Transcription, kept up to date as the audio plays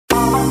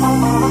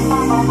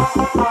Hi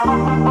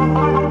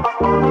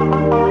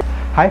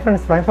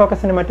friends, Prime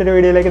Focus in a material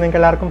video like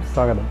Ninkalarkum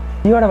Sagadam.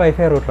 You are a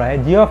Wi-Fi router,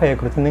 JioFi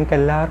Cruz,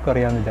 Ninkalar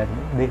Korean.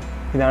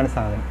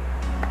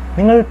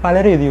 Ningal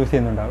Palari is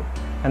using the doubt.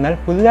 And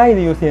that Pula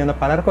is using the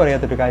Palar Korea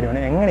to carry on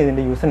and is in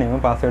the username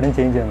and password and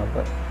change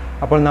another.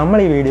 Upon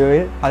normally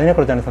video, Alina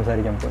Kotan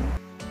Samsari.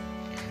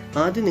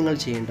 ആദ്യം നിങ്ങൾ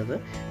ചെയ്യേണ്ടത്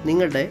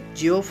നിങ്ങളുടെ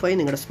JioFi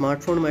നിങ്ങളുടെ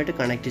smart ഫോണുമായിട്ട്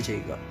connect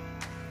ചെയ്യുക.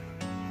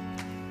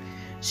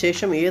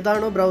 ശേഷം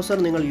ഏതാണോ browser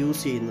നിങ്ങൾ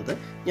use ചെയ്യുന്നത്,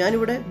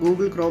 ഞാനിവിടെ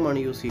Google Chrome ആണ്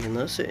യൂസ്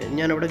ചെയ്യുന്നത്.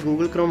 ഞാനിവിടെ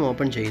Google Chrome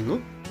ഓപ്പൺ ചെയ്യുന്നു.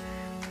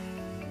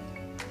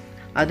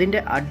 അതിൻ്റെ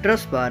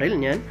അഡ്രസ് ബാറിൽ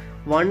ഞാൻ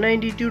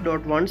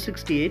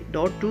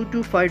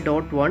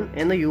 192.168.225.1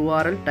 എന്ന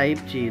URL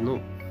ടൈപ്പ് ചെയ്യുന്നു.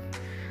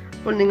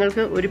 അപ്പോൾ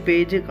നിങ്ങൾക്ക് ഒരു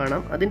പേജ്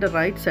കാണാം. അതിൻ്റെ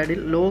റൈറ്റ് സൈഡിൽ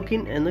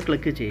ലോഗിൻ എന്ന്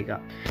ക്ലിക്ക് ചെയ്യുക.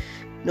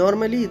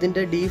 നോർമലി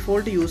ഇതിൻ്റെ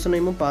ഡീഫോൾട്ട് യൂസർ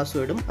നെയിമും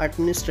പാസ്വേഡും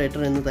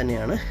അഡ്മിനിസ്ട്രേറ്റർ എന്ന്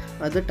തന്നെയാണ്.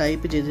 അത്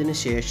ടൈപ്പ് ചെയ്തതിന്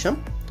ശേഷം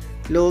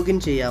ലോഗിൻ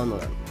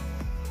ചെയ്യാവുന്നതാണ്.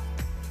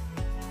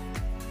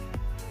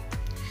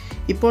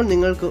 ഇപ്പോൾ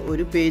നിങ്ങൾക്ക്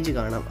ഒരു പേജ്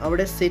കാണാം.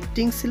 അവിടെ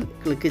സെറ്റിംഗ്സിൽ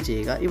ക്ലിക്ക്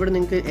ചെയ്യുക. ഇവിടെ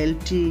നിങ്ങൾക്ക്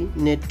LTE,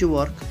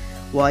 നെറ്റ്വർക്ക്,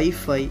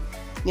 വൈഫൈ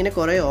ഇങ്ങനെ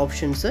കുറേ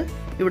ഓപ്ഷൻസ്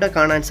ഇവിടെ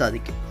കാണാൻ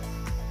സാധിക്കും.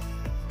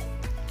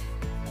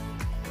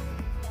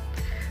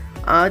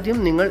 ആദ്യം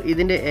നിങ്ങൾ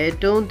ഇതിൻ്റെ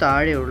ഏറ്റവും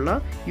താഴെയുള്ള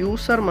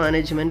യൂസർ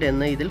മാനേജ്മെൻറ്റ്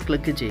എന്ന ഇതിൽ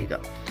ക്ലിക്ക് ചെയ്യുക.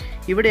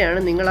 ഇവിടെയാണ്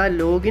നിങ്ങൾ ആ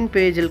ലോഗിൻ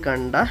പേജിൽ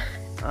കണ്ട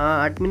ആ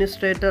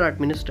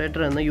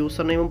അഡ്മിനിസ്ട്രേറ്റർ എന്ന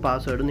യൂസർ നെയിമും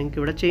പാസ്വേഡും നിങ്ങൾക്ക്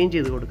ഇവിടെ ചേഞ്ച്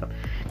ചെയ്ത് കൊടുക്കാം.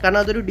 കാരണം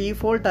അതൊരു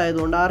ഡീഫോൾട്ട്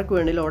ആയതുകൊണ്ട് ആർക്ക്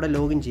വേണമെങ്കിലും അവിടെ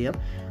ലോഗിൻ ചെയ്യാം.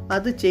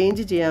 അത്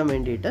ചേഞ്ച് ചെയ്യാൻ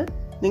വേണ്ടിയിട്ട്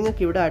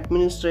നിങ്ങൾക്ക് ഇവിടെ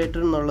അഡ്മിനിസ്ട്രേറ്റർ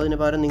എന്നുള്ളതിന്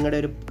പകരം നിങ്ങളുടെ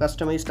ഒരു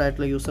കസ്റ്റമൈസ്ഡ്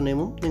ആയിട്ടുള്ള യൂസർ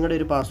നെയിമും നിങ്ങളുടെ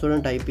ഒരു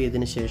പാസ്വേഡും ടൈപ്പ്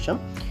ചെയ്തതിന് ശേഷം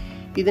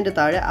ഇതിൻ്റെ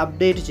താഴെ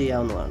അപ്ഡേറ്റ്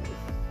ചെയ്യാവുന്നതാണ്.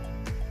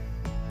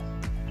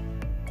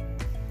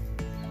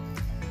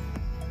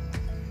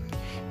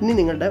 ഇനി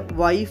നിങ്ങളുടെ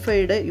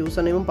വൈഫൈയുടെ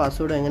യൂസർ നെയിമും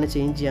പാസ്വേഡും എങ്ങനെ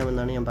ചേഞ്ച്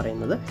ചെയ്യാമെന്നാണ് ഞാൻ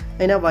പറയുന്നത്.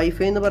 അതിന് ആ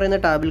വൈഫൈ എന്ന് പറയുന്ന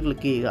ടാബിൽ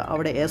ക്ലിക്ക് ചെയ്യുക.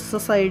 അവിടെ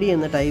SSID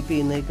എന്ന് ടൈപ്പ്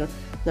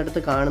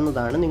ചെയ്യുന്നിടത്ത്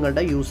കാണുന്നതാണ്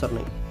നിങ്ങളുടെ യൂസർ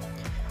നെയിം.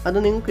 അത്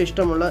നിങ്ങൾക്ക്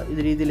ഇഷ്ടമുള്ള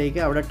രീതിയിലേക്ക്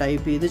അവിടെ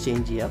ടൈപ്പ് ചെയ്ത്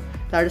ചേഞ്ച് ചെയ്യാം.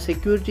 താഴെ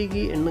സെക്യൂരിറ്റി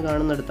കീ എന്ന്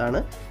കാണുന്നിടത്താണ്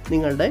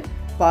നിങ്ങളുടെ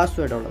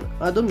പാസ്വേഡ് ഉള്ളത്.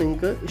 അതും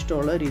നിങ്ങൾക്ക്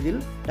ഇഷ്ടമുള്ള രീതിയിൽ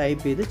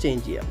ടൈപ്പ് ചെയ്ത്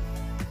ചേഞ്ച് ചെയ്യാം.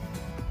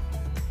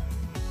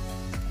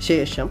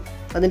 ശേഷം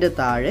അതിൻ്റെ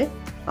താഴെ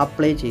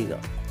അപ്ലൈ ചെയ്യുക.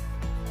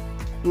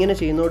 ഇങ്ങനെ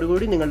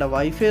ചെയ്യുന്നതോടുകൂടി നിങ്ങളുടെ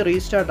വൈഫൈ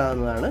റീസ്റ്റാർട്ട്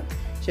ആകുന്നതാണ്.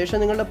 ശേഷം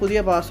നിങ്ങളുടെ പുതിയ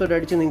പാസ്വേഡ്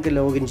അടിച്ച് നിങ്ങൾക്ക്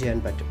ലോഗിൻ ചെയ്യാൻ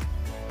പറ്റും.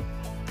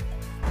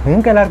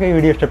 നിങ്ങൾക്ക് എല്ലാവർക്കും ഈ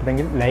വീഡിയോ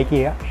ഇഷ്ടപ്പെട്ടെങ്കിൽ ലൈക്ക്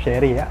ചെയ്യുക,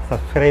 ഷെയർ ചെയ്യുക,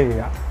 സബ്സ്ക്രൈബ്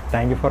ചെയ്യുക.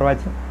 Thank you for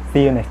watching. See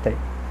you next time.